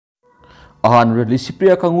Ahan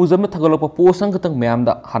Licypriya Kanguzam Tagalapa Posang Katang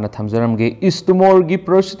Mamda Hana Tamzaramge East Timor gi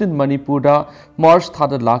President Manipur da March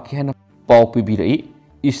Thada Lakke Hana Pau Pibiraki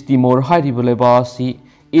East Timor Hairibalebasi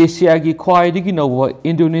Asia gi Khwaidagi Nawa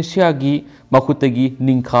Indonesia gi Makutagi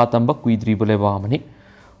Ningkha Tamba Kuidribalebamani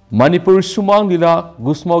Manipur Sumang Lila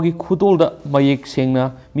Gusmogi Khudolda Mayek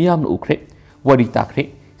Sengna Miyam Ukre Wari Takre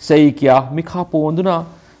Saikia Mikha Ponduna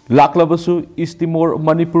Laklabasu East Timor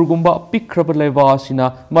Manipur Gumba Pikrabaleva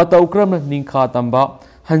Sina Mataukram Ningkha Tamba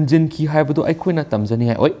Hanjin Ki Haibadu Aikoina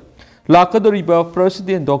Tamzani Oi Lakadoriba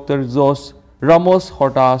President Dr. Jos Ramos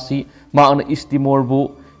Hortasi Maana East Timor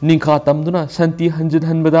Bu Ningkha Tamduna Santi Hanjin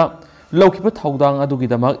Hanbada Laukipa Taudang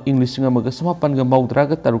Adugidama English Amaga Samapanga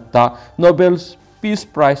Maudraga Tarukta Nobel Peace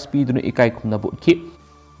Prize Piduna Ikai Kumna Butki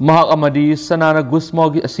Mahak Amadi Sanana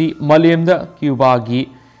Gusmogi Asi Malemda Cubagi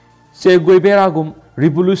Seguiberagum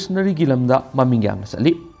Revolutionary Gilamda Mamingam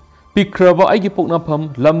Sali Pikraba Igi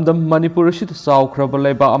Poknapam Lamdam Manipur Shit Sau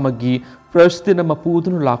Krabaleba Amagi President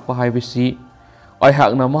Mapudun Lakpa Hivesi I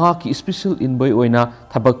Hakna Mahaki special in Boy Oina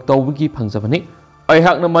Tabak Tawiki Pangzavani I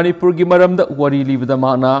Hakna Manipur Gimaramda Wari Libda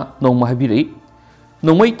Mana no Mahabiri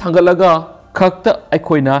No Mai Tangalaga Kakta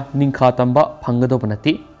Aikoina Ningkha Tamba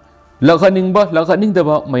Pangadobanati Lakaninba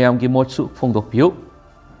Lakaningdaba Mayamgi Motsu Fongdokpiu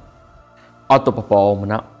Atopapa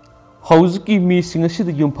Omana Hauzuki mi singasi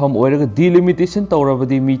da yumpham oiraga delimitation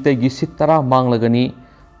tawrabadi mi taigi sitara manglagani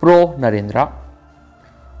pro Narendra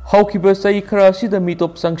Haukiba sai khara sida mi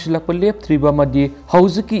top sangsilakpa lepthriba madi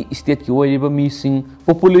hauzuki state ki oiriba mi sing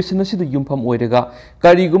population asida yumpham oiraga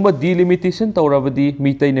karigumba delimitation tawrabadi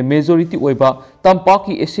mi taina majority oiba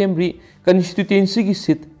tampaki assembly constituency gi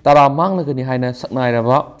sit tara manglagani haina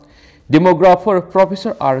saknairaba demographer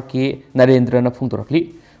Professor R.K. Narendra na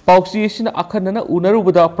phungtorakli Pauxi Akanana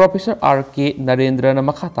Unarubada Professor R.K. Narendra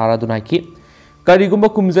Makhatara Dunaiki Karigumba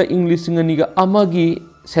Kumza English Singaniga Amagi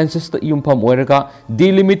census the Yumpam Weraga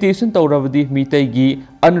delimitation Tauravadi Mitaigi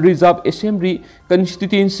unreserved assembly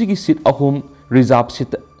constituency seat ahum reserved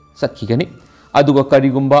seat Satkigani Aduga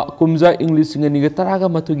Karigumba Kumza English Singaniga Taraga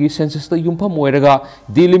Matugi census the Yumpam Weraga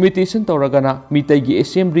delimitation Tauragana Mitaigi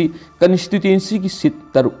assembly constituency seat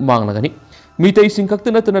Taru Manglagani Mitai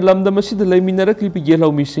Singkakta Tana Lamda Masida Laminara Clipi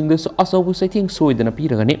Yellow Missing the Asabu Setting Soy than a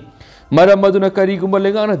Piragani. Maramaduna Karigumba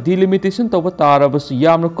Legana delimitation Tavatara was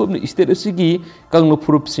Yamna Kubni State Kanglo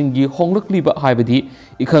Purup Singi, Hongla Kliba Hibadi,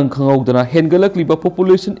 Ikan Kangogdana, Hengala Kliba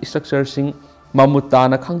population structure sing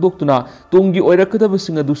Mamutana Kangdoktuna, Tungi Oirakata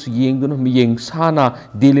Singadus Yengduna Miyeng Sana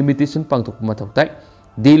delimitation Pangtok Matautai.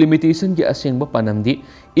 Delimitation Gi Asengba Panamdi,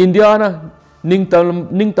 Indiana.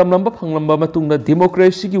 Ningtam lamba panglamba matungda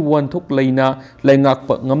democracy ki wanthok laina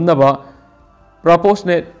laingakpa ngamnaba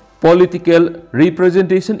proportionate political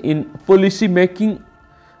representation in policy making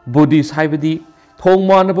bodies haibadi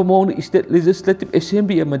thongmanaba mong state legislative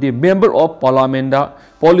assembly amadi member of parliament da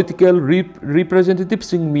political representative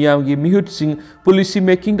sing miyam gi mihut sing policy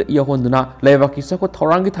making da yahonduna laibaki sako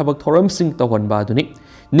thorangi thabak thoram sing tawhanba aduni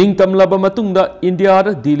ningtam laba matungda india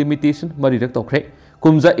da delimitation marirak tokre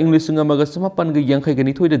Kumza English Singamaga Samapan Yankai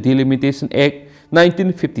Ganito the Delimitation Act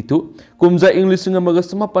 1952, Kumza English Singamaga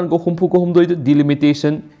Samapan go Humpuko Humdo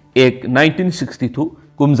Delimitation Act 1962,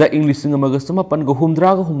 Kumza English Singamaga Samapan go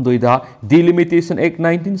Humdraga Humdoida Delimitation Act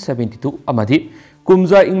 1972, Amadi,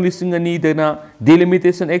 Kumza English Singani Dena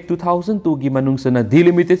Delimitation Act 2002 Gimanungsana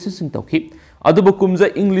Delimitation Singtoki, Aduba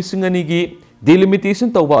Kumza English Singanigi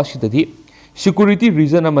Delimitation Tawa Ashitadi. Security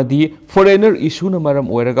reason amadi foreigner issue na maram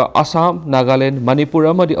oiraga Assam, Nagaland, Manipur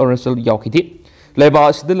amadi Arunachal yaukidi. Laiba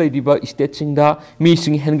asida laidiba state singda mi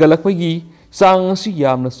sing hengalakpagi sang si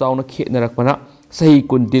yamna sauna khetnarakpana sahi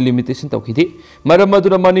kun delimitation tawkidi. Maram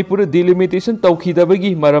madura Manipur delimitation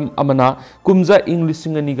tawkidabagi maram amana Kumza English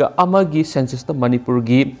singaniga amagi census ta Manipur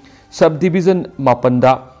gi subdivision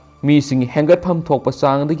mapanda mi sing hengat pham thokpa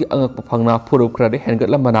sangdagi angakpa phangna phurup khrade hengat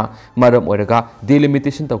lamana maram oiraga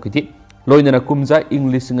delimitation tawkidi. Loinana Kumza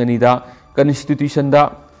English Singanida Constitution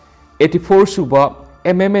da 84 Suba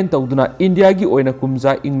amendment Tauduna India gi oina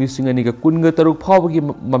Kumza English Singaniga Kunga Taruk Pawagi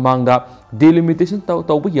Mamanga delimitation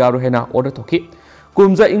Taubu Yaru Hena order Toki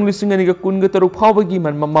Kumza English Singaniga Kunga Taruk Pawagi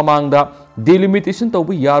Mamanga delimitation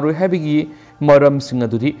Taubu Yaru Habigi Maram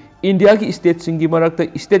Singadudi India gi state Singi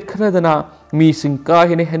Marakta state Kradana mi sing ka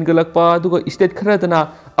hene hengalakpa duga state Kradana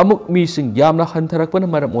amuk mi sing yamna hantarakpana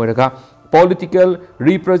maram oiraga political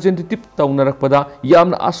representative taunarakpada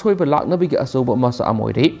yamna asoiba laknabigi asoba masa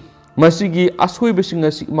amoire masigi asoiba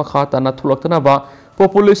singasi makhata na thulaktanaba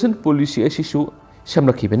population policy asisu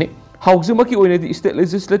samlakhibene haujimaki oinadi state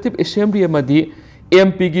legislative assembly amadi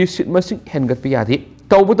MP gi sit masing hengat piyadi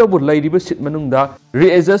tawbuda bur lairiba sit manungda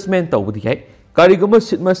readjustment tawbudi hai Kariguma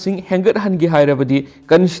sitmasing hengat hangi hairabadi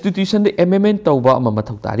constitution de amendment tauba ama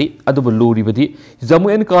mathau tari adubu luribadi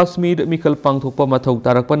Jammu and Kashmir mikal pangthokpa mathau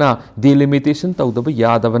tarakpana delimitation taudaba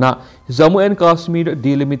yadabana Jammu and Kashmir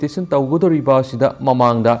delimitation taugodoriba sida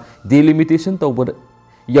mamangda delimitation tauba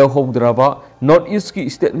yahoudraba North East ki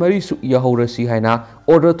state mari su yahourasi haina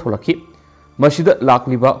order tholaki masida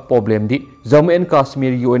lakliba problem di Jammu and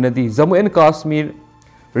Kashmir yoinadi Jammu and Kashmir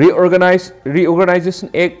Reorganization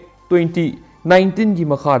Act 2019 की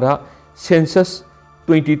मखादा census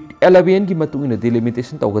 2011 की मतुंगिना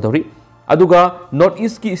delimitation तौगदौरी अदुगा north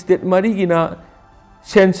east की state मरी गिना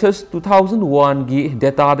census 2001 की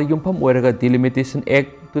data दा युमफम ओइरगा delimitation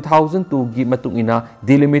act 2002 की मतुंगिना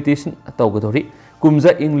delimitation तौगदौरी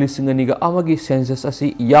कुमजा English सिंगनिगा अमगी census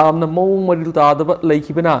असि यामना मौंग मरिल तादबा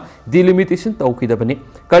लैखिबना delimitation तौखिदबनी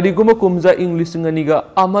करिगुमा कुमजा English सिंगनिगा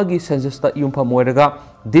अमगी census ता युमफम ओइरगा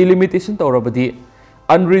delimitation तौरबदी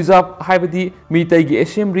unreserved haibadi mitai gi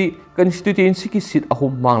assembly constituency ki seat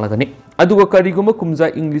ahum manglagani aduga kariguma kumja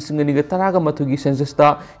english ngani taraga mathugi census ta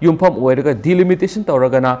yumpham oiraga delimitation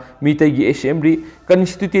tawragana mitai gi assembly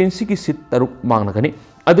constituency ki seat taruk manglagani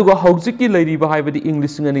aduga hawjik ki lairiba haibadi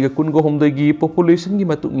english ngani kungo homdai gi population gi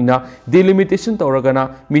matungina delimitation tawragana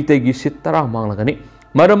mitai gi seat tara manglagani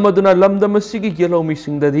maram maduna lamdam asigi yellow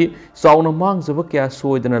missing dadi sauna mangjaba kya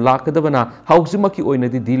soidana lakadabana hawjimaki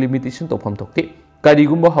oinadi delimitation tawpham tokte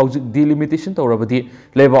Karigumba hawjik delimitation tawrabadi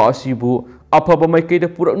leba asibu afaba maikeda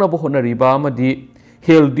puraknaba honariba amadi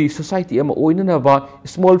healthy society ama oinanaba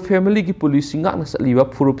small family ki police ngakna satliba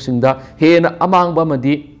phurupsingda hena amangba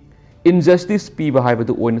amadi injustice piba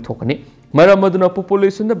haibadu oina thokani maram aduna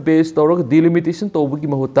population da base tawraga delimitation tawbagi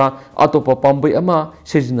mahuta atopa pambai ama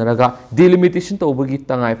sejinaraga delimitation tawbagi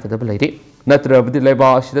tangai fadaba leire natrabadi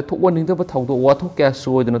leba asida thokwaningdaba thawdo wathok kya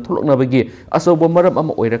soidana tholoknabagi asoba maram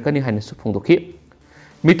ama oirakani haina su phungdoki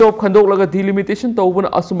mitop khandok laga delimitation tawbuna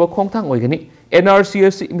asumba khongthang oigani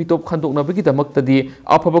NRCS mitop khandok nabagi damaktadi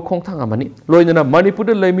afaba khongthang amani loinana Manipur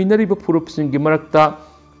da laiminariba phurupsing gi marakta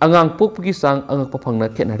angang pokpagi sang angak paphangna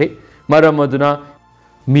khenare maram aduna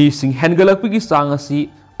mi sing hengalakpagi sang asi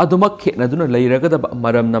aduma khenaduna leiragadaba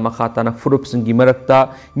maramna makhatana phurupsing gi marakta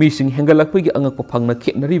mi sing hengalakpagi angak paphangna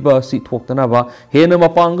khenariba si thoktanaba hena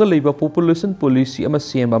mapanga leiba population policy ama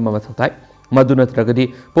semba ma mathatai maduna tragadi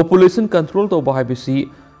population control to bahibisi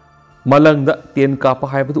malangda ten ka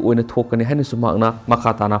pahibadu oina thokani hani sumagna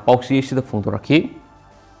makhatana pausi sida phungdoraki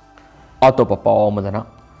atopa paw madana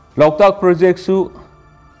loktak project su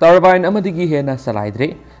turbine amadigi hena salaidre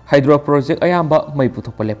hydro project ayamba mai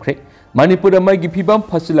puthokpa lepkhre manipur mai gi phibam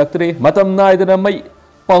phasilaktre matam naidana mai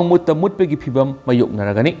pangmutta mutpegi phibam mayok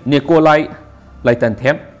naragani nekolai laitan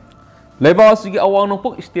them lebasi gi awang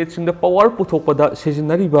nokpok state singda power puthokpada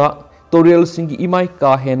sejinariba Toriel singi imai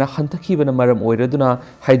ka hena hantakibana maram oiraduna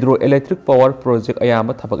hydroelectric power project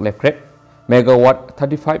ayama thabak lepkhre megawatt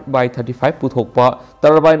 35 by 35 puthokpa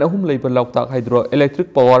turbine ahum leiba loktak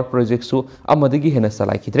hydroelectric power project su amadagi hena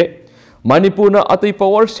salaikidre Manipurna atai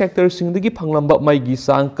power sector singdagi phanglamba maigi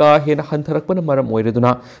sangka hena hantharakpana maram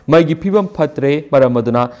oiraduna maigi phibam phatre maram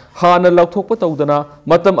aduna hana lokthokpa tawdana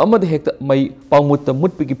matam amad hekta mai pangmutta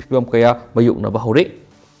mutpigi phibam kaya mayukna bahore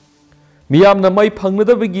Miyamna mai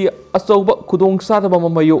phangnadabagi achauba khudong sadaba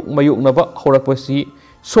mayoknaba horakpasi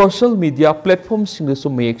social media platform singda su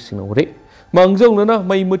mayek sinore mangjaunana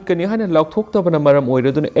mai mutkani hana laukthoktabana maram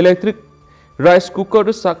oiraduna electric rice cooker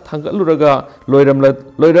sak thangaluraga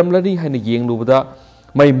loiramlani hana yenglubada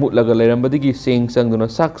mai mutlaga leirambadigi seng sangduna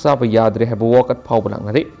sak saba yadre haba wakat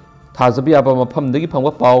phawbanangare Thazabi aba mafamdagi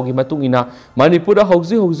phangwa pawgi matungina Manipura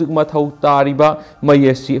hauzik mathau tariba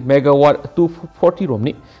mayesi megawatt 240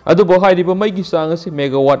 romni adu bohairiba maigi sangasi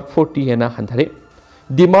megawatt 40 hena hanthare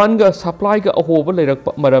demand ga supply ga ahoba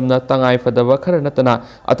leirakpa maramna tangai fadaba khara natana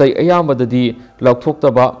atai ayambadadi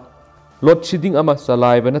laukthokta load shedding ama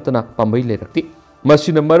salaiba natana pambai leirakti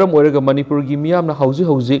masina maram oiraga Manipur gi miyamna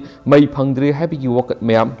hauzik mai phangdre habigi wakat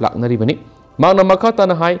mayam laknaribani Magna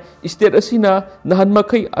makatana hai state asina nahan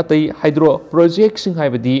makai atai hydro project sing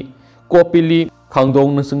haibadi kopili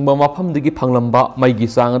khangdong na singba mafamdagi phanglamba maigi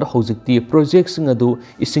sangada hojikti project sing adu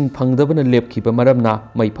ising phangdabana lepkhiba maramna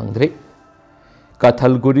mai phangdre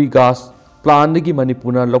Kathalguri gas plan dagi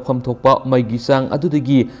Manipurna lokham thokpa maigi sang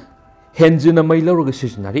adudagi henjina mai lauraga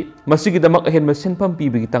sijinari masigi damak henma senpam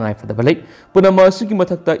pibigi tangai fadabalai punama asigi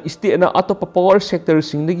mathakta state na atopa power sector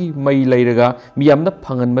singdagi mai lairaga miyamna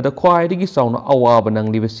phanganmada khwaidagi sauna awaba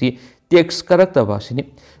nanglibasi tax karaktaba sini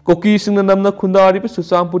koki singna namna khundari pa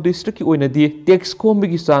Susampur district ki oinadi tax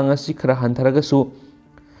khombigi sanga sikhra hantharaga su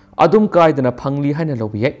adum kaidana phangli haina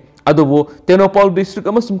lobiyai adubo Tenopal district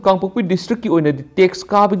amasum Kangpokpi district ki oinadi tax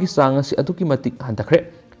kabigi sanga si aduki matik hanthakre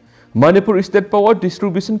Manipur State Power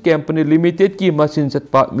Distribution Company Limited ki machine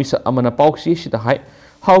chatpa misa amana pausi sida hai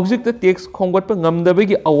haujik ta tax khonggat pa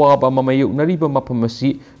ngamdabagi awaba mamayuknari ba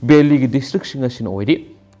maphamasi Beli gi district singa sin oiri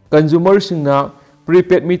consumer singna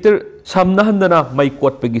prepaid meter samna handana mai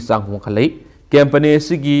kot pagi sang hong khalai company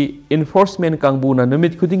sigi enforcement kangbuna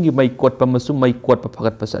numit khudingi mai kot pa masu mai kot pa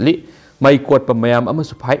phagat pa sali mai kot pa mayam ama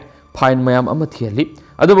su fine mayam ama thiali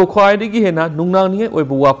adobo khwaidigi hena nungnang ningai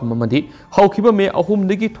oibu wapam amadi haukhiba me ahum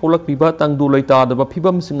digi tholak piba tangdu loita daba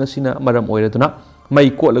phibam singa sina maram oiraduna mai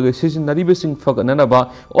kot laga seasonary sing faganana ba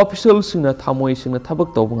official singna thamoi singna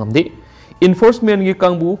thabak tawbu ngamde enforcement gi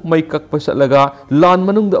kangbu mai kak pasalaga lan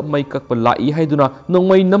manung da mai kak pa lai haiduna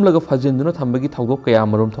nongmai namlaga fajenduna thambagi thawdok kaya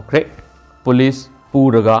marum thokre police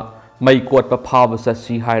puraga mai kot pa phaba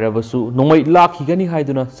sasi hairabasu nongmai lakhigani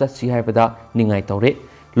haiduna sasi haibada ningai tawre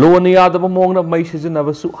lon yadaba mongna mai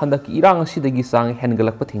sijinabasu handaki irang asidagi sang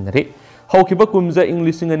hengalakpa thingnare haukiba kumja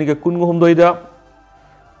inglising aniga kungohomdoida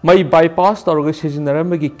mai bypass tawraga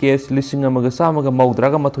sijinaramagi case lising amaga samaga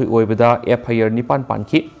maudraga mathoi oibada FIR nipan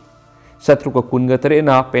panki Satruka kunga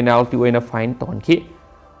terena penalty oina fine tonki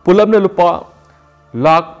pulabna lupa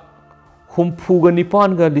lak humpuga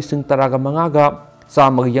nipanga lising taraga mangaga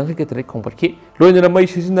samaga yang ke tere khongpatki loina mai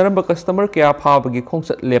sizinaramba customer kya phabagi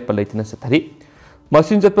khongsat lepa leitina sathari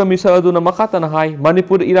masin jatpa misa aduna makata na hai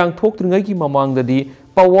Manipur irang thokringai ki mamangdadi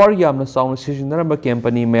power yamna sauna sizinaramba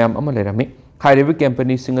company mayam ama lerami khairibi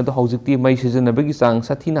company singa do haujikti mai sizinabagi sang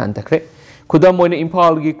sathina antakre khudam oina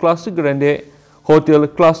Imphal gi classic grande Hotel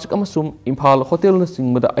Classic amasum Imphal Hotel na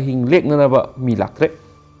singmada ahing leknanaba mi laktre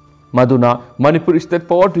maduna Manipur State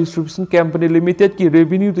Power Distribution Company Limited ki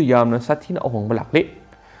revenue to yamna sathina ahongba lakle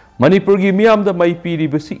Manipur gi miyam da mai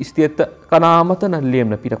piribasi state ta kanamata na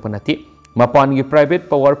lemna pirakpanati mapan gi private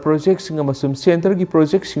power project sing amasum center gi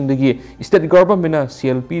project sing dagi state government na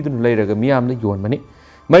CLP dun leiraga miyam na yonmani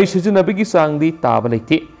mai sijinabagi sangdi taba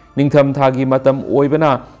leite ningtham thagi matam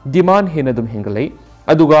oibana demand hena dum hengalai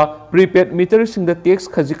aduga prepaid meter sing the tax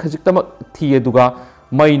khajik tamak thi aduga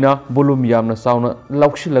maina volume yamna sauna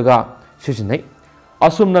lauksilaga sijinai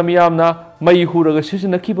asumna miyamna mai huraga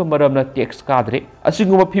sijinakiba maramna tax kadre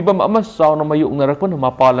asiguma phibam ama sauna mayuknarakpana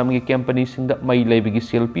mapalam gi company sing da mai leibigi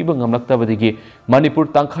sel piba ngamlaktabadigi Manipur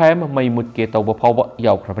tangkhai ma mai mutke tawba phawba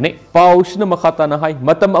yawkhrabane pausina makhata na hai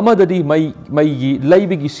matam amadadi mai gi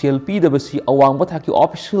leibigi sel pidabasi awangba thaki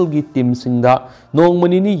official gi team sing da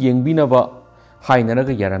nongmanini yengbinaba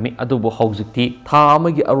hainaraga yarami adubo haujikti tha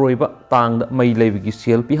amagi aroiba tangda mai leibigi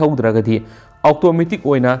sel pi haudragadi automatic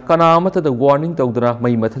oina kanamata da warning tawdra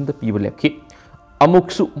mai mathanda piba lepki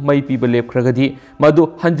amuksu mai piba lepkragadi madu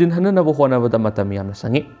hanjin hanana bo hona bada matam yamna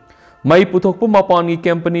sangi mai puthokpu mapangi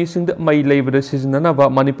company singda mai leibada sizinana ba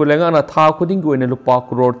Manipur lengana tha khuding oina lupa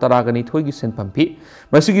crore taragani thoigi senpampi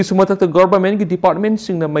masigi sumatak government gi department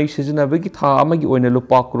singna mai sizina bagi tha amagi oina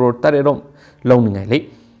lupa crore tarerom lawningai lei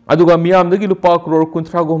aduga miyamdagi lupa crore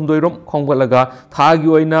kunthra gomdoirom khonggalaga thagi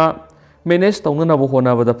oina manage tawna bo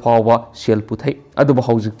hona bada phawba sel puthai aduba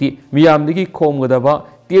haujikti miyamdagi khomgadaba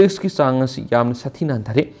tax ki sangasi yamna sathina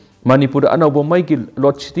anthare Manipur anaubo mai ki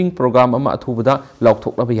load shedding program ama athubada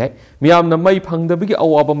laukthoknaba yai miyamna mai phangdabagi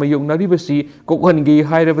awaba mayuknaribasi kokhangi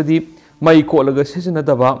hairabadi mai kolaga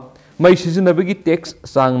sizinadaba mai sizinabagi tax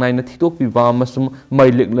sang naina thitokpiba masum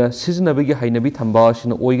mai lekla sizinabagi hainabi thamba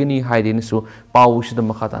sina oigani haidenisu pawusida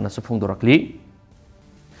makhata na sufungdorakli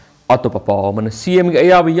atopa paw mana CM gi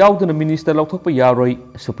ayaba yawduna minister lauthokpa yaroi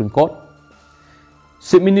Supreme Court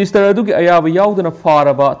Chief Minister adugi ayaba yawduna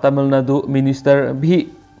faraba Tamil Nadu Minister B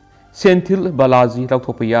Senthil Balaji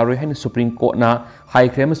lauthokpa yaroi haina Supreme Court na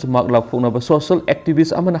haikre masumak lauthoknaba social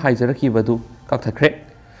activist amana haijarakibadu kakthakre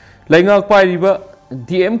laingak pairiba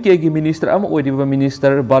DMK gi minister ama oidiba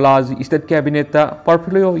minister Balaji state cabinet ta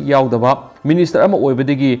portfolio yaudaba minister ama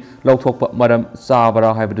oibadigi lauthokpa maram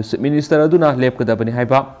sabara haibadu minister aduna lepkadabani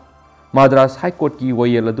haiba Madras High Court ki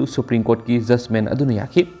wayel adu Supreme Court ki judgment aduna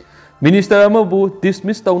yaki minister ama bu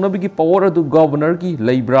dismiss tawnabigi power adu governor ki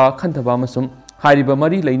leibra khanthaba masum hariba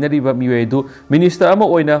mari leinariba miwedu minister ama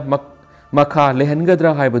oina makha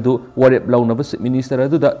lehangadra haibadu warep launaba minister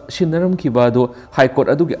adu da sinaram kibadu High Court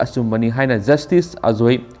adu gi asumani haina Justice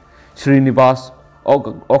Ajoy Srinivas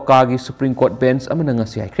Okagi Supreme Court bench amana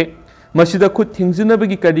ngasi haikre masida khut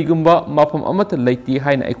thingzinabagi karigumba mafam amata leiti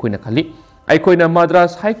haina aikoina khali aikoina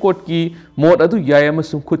Madras High Court ki mod adu yayama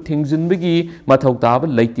sum khut thingzinbagi mathau taba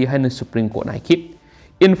leiti haina Supreme Court haiki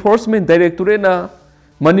Enforcement Directorate na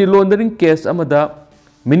money laundering case amada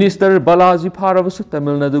Minister Balaji Pharabasu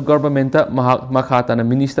Tamil Nadu government makhata na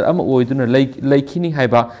minister ama oiduna laikhini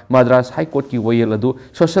haiba Madras High Court ki wayel adu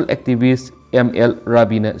social activist ML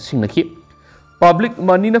Rabina singnaki public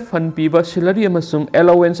money na fund piba salary amasum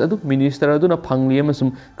allowance adu minister aduna phangli amasum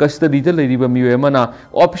custody da leiriba miyoy amana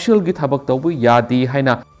official gi thabak tawbu yadi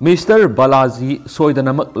haina Mr. Balaji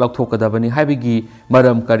soidanamak laktokadabani haibigi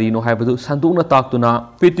maram karino haibadu sandukna taktuna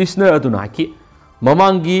petitioner aduna ki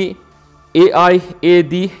mamangi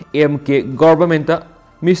AIADMK government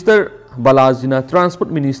Mr. Balaji na transport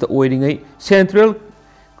minister oiringai Central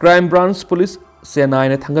Crime Branch Police Senai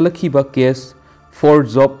na thangalakhiba case for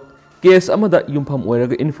job case amada yumpham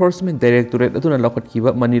oiraga enforcement directorate aduna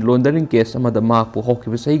lakhatkiba money laundering case amada makpu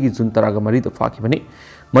hokkiba saigi June 13 da fakhibani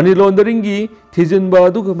money laundering gi thijinba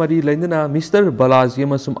aduga mari lainana Mr. Balaji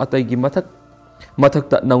amasum ataigi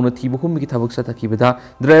mathakta nauna thibu humgi thabak satakibada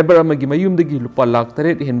driver amagi mayumdagi lupa lakh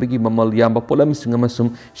 8 henbagi mamal yamba polam singa amasum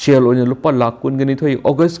shell oina lupa lakh 19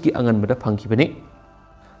 August ki anganbada phangkhibani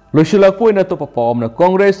loshila poina to papomna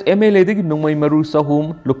Congress MLA dagi nungmai maru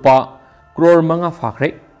sahum lupa crore manga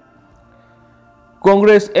fakhre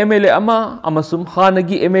Congress MLA ama amasum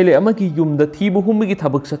hanagi MLA amagi yumda thibu humgi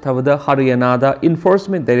thabak sathabada Haryana da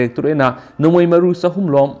enforcement directorate na nungmai maru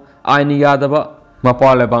sahum lom aini yadaba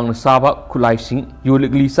mapala bang saba khulaising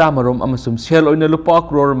yulikli samarom amasum sel oina lupa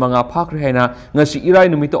crore manga phakre haina ngasi irai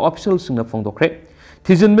numita official singa phongdokre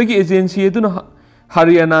thijinbagi agency eduna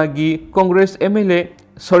Haryana gi Congress MLA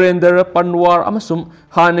Surrender Panwar amasum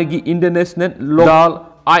hanagi International Local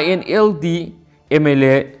INLD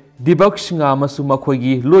MLA Dibak Singa amasum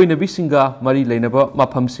makhoi loinabi singa mari lainaba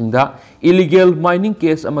mafam singda illegal mining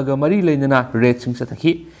case amaga mari lainana rate sing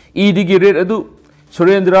sathaki idigi rate adu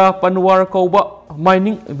Surendra Panwar kauba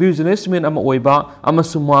mining businessman ama oiba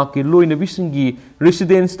amasum ma ki loinabi singi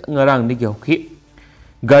residence ngarang ni gyauki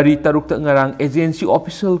gari tarukta ngarang agency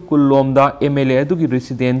official kulomda MLA adugi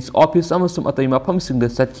residence office amasum atai mafam singda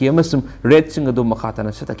satki amasum rate sing adu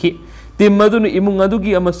makhatana sathaki tim madunu imung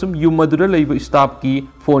adugi amasum yumadura leiba staff ki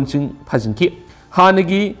phone sing phajinki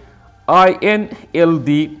hanagi INLD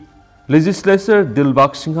legislature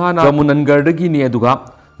Dilbak Singhana Jamunangar dagi ni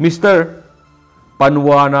aduga Mr.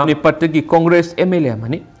 Panwana Nipatagi Congress MLA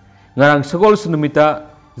mani ngarang sagol sunumita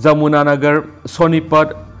Jamunanagar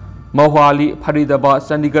Sonipat Mohali Faridabad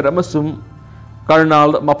Chandigarh amasum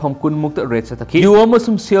Karnal mafam kunmukta rate sathaki yu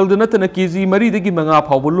amasum selduna tana kg mari dagi manga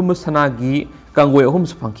phawbulum sanagi kangwe ahum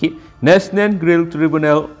phangki National Grill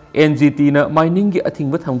Tribunal NGT na mining gi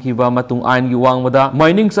athingba thamkiba matung ain gi wangmada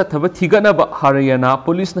mining sathaba thiganaba Haryana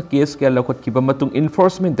police na case kya lakhotkiba matung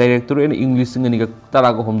enforcement directorate na English ngani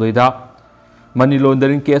taraga homdoida money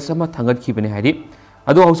laundering case ama thangat khibani hairi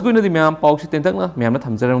adu hausku na di myam pawsi tentak na myam na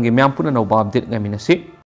thamjaram gi myam puna no update ngaminasi